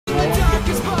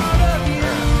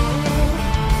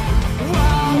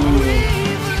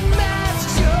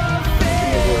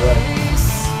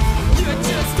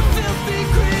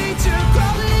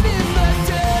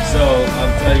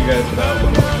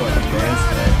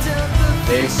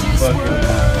They fucking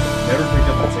never picked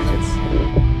up the tickets.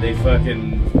 They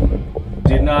fucking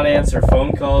did not answer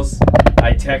phone calls.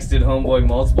 I texted Homeboy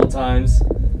multiple times,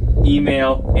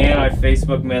 email, and I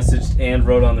Facebook messaged and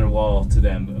wrote on their wall to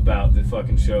them about the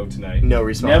fucking show tonight. No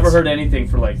response. Never heard anything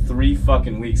for like 3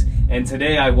 fucking weeks. And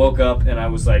today I woke up and I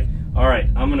was like, all right,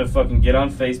 I'm gonna fucking get on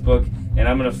Facebook and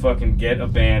I'm gonna fucking get a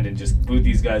band and just boot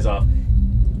these guys off.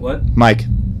 What? Mike.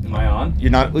 Am I on?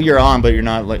 You're not. You're on, but you're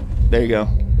not. Like, there you go.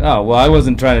 Oh, well, I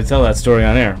wasn't trying to tell that story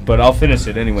on air, but I'll finish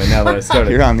it anyway now that I started.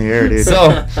 You're on the air, dude.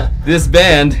 So, this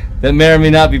band that may or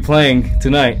may not be playing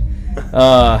tonight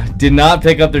did not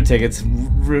pick up their tickets,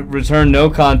 returned no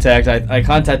contact. I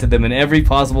contacted them in every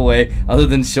possible way other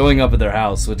than showing up at their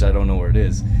house, which I don't know where it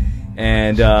is.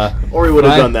 And or he would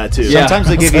have done that too. Yeah, sometimes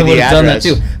they give you the address. Done that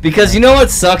too. Because you know what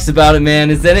sucks about it,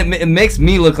 man, is that it makes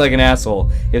me look like an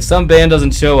asshole. If some band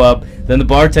doesn't show up, then the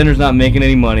bartender's not making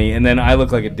any money, and then I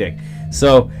look like a dick.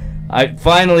 So I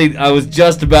was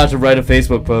just about to write a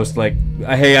Facebook post like,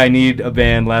 hey, I need a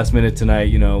band last minute tonight,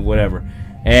 you know, whatever.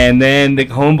 And then the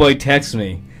homeboy texts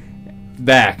me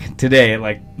back today at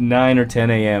like 9 or 10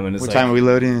 a.m. and it's what like, time are we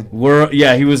loading?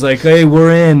 He was like, hey,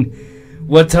 we're in.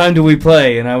 What time do we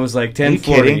play? And I was like,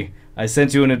 10:40. I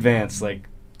sent you in advance like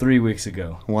 3 weeks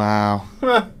ago. Wow.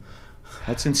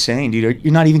 That's insane, dude.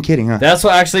 You're not even kidding, huh? That's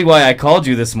actually why I called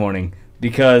you this morning,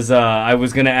 because I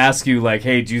was going to ask you, like,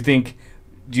 hey, do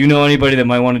you know anybody that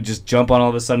might want to just jump on all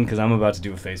of a sudden, because I'm about to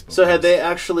do a Facebook So post. had they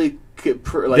actually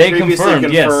they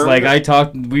confirmed, yes. Like,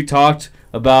 we talked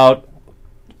about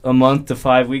a month to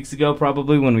 5 weeks ago,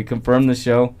 probably, when we confirmed the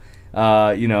show.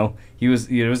 You know, it was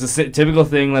a typical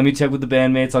thing. Let me check with the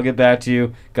bandmates. I'll get back to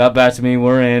you. Got back to me.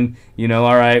 We're in. You know,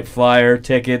 all right, flyer,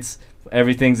 tickets,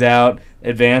 everything's out.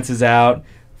 Advance is out.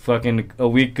 Fucking a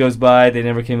week goes by. They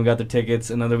never came and got their tickets.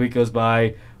 Another week goes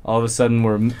by. All of a sudden,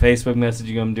 we're Facebook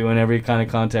messaging them, doing every kind of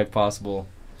contact possible.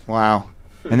 Wow.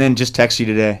 And then just text you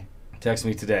today. Text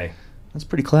me today. That's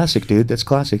pretty classic, dude. That's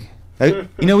classic. You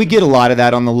know, we get a lot of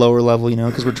that on the lower level, you know,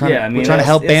 because we're trying to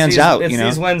help bands out, it's you know.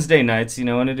 It's these Wednesday nights, you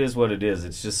know, and it is what it is.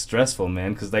 It's just stressful,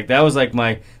 man, because like that was like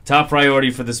my top priority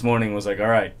for this morning was like, all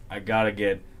right, I gotta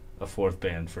get a 4th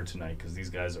band for tonight because these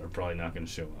guys are probably not going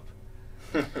to show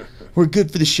up. We're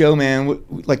good for the show, man.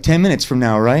 Like 10 minutes from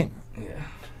now, right? Yeah.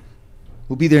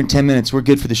 We'll be there in 10 minutes. We're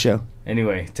good for the show.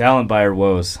 Anyway, talent by our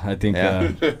woes. I think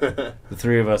the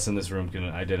 3 of us in this room can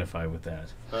identify with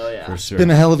that. Oh, yeah. For sure. It's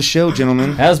been a hell of a show,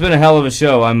 gentlemen. Has been a hell of a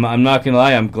show. I'm not going to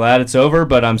lie. I'm glad it's over,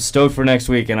 but I'm stoked for next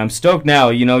week. And I'm stoked now.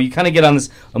 You know, you kind of get on this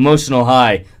emotional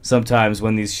high sometimes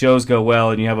when these shows go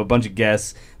well and you have a bunch of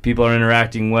guests. People are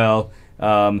interacting well.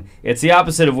 It's the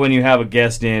opposite of when you have a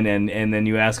guest in and then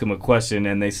you ask them a question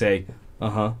and they say,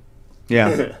 uh-huh.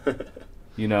 Yeah.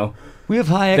 You know? We have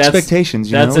high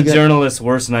expectations. That's a journalist's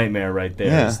worst nightmare right there.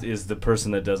 Yeah. Is the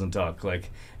person that doesn't talk.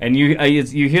 Like, and you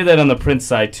hear that on the print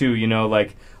side too. You know,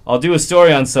 like I'll do a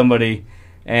story on somebody,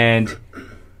 and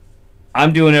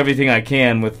I'm doing everything I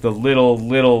can with the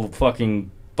little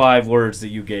fucking 5 words that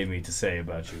you gave me to say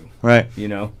about you. Right. You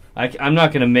know, I'm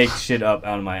not gonna make shit up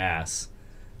out of my ass.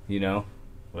 You know,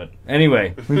 but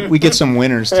anyway, we get some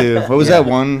winners too. What was that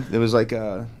one? It was like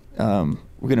we're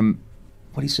gonna.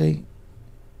 What do you say?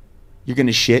 You're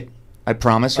gonna shit, I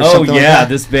promise, or something like that.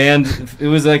 This band, it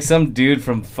was like some dude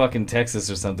from fucking Texas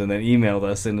or something that emailed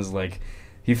us and was like,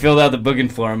 he filled out the booking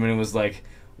form and it was like,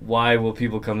 why will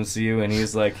people come and see you? And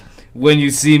he's like, when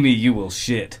you see me, you will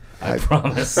shit, I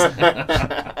promise. You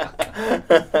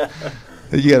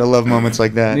gotta love moments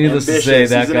like that. Needless to say,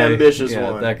 that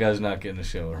guy's not getting a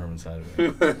show at Herman's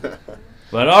Hideaway.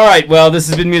 But all right, well, this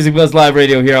has been Music Buzz Live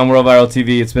Radio here on World Viral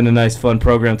TV. It's been a nice, fun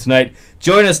program tonight.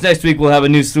 Join us next week. We'll have a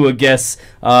new slew of guests.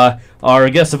 Our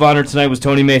guest of honor tonight was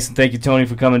Tony Mason. Thank you, Tony,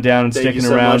 for coming down and sticking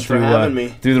around through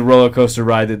the roller coaster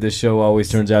ride that this show always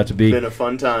turns out to be. It's been a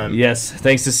fun time. Yes,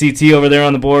 thanks to CT over there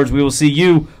on the boards. We will see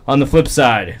you on the flip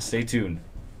side. Stay tuned.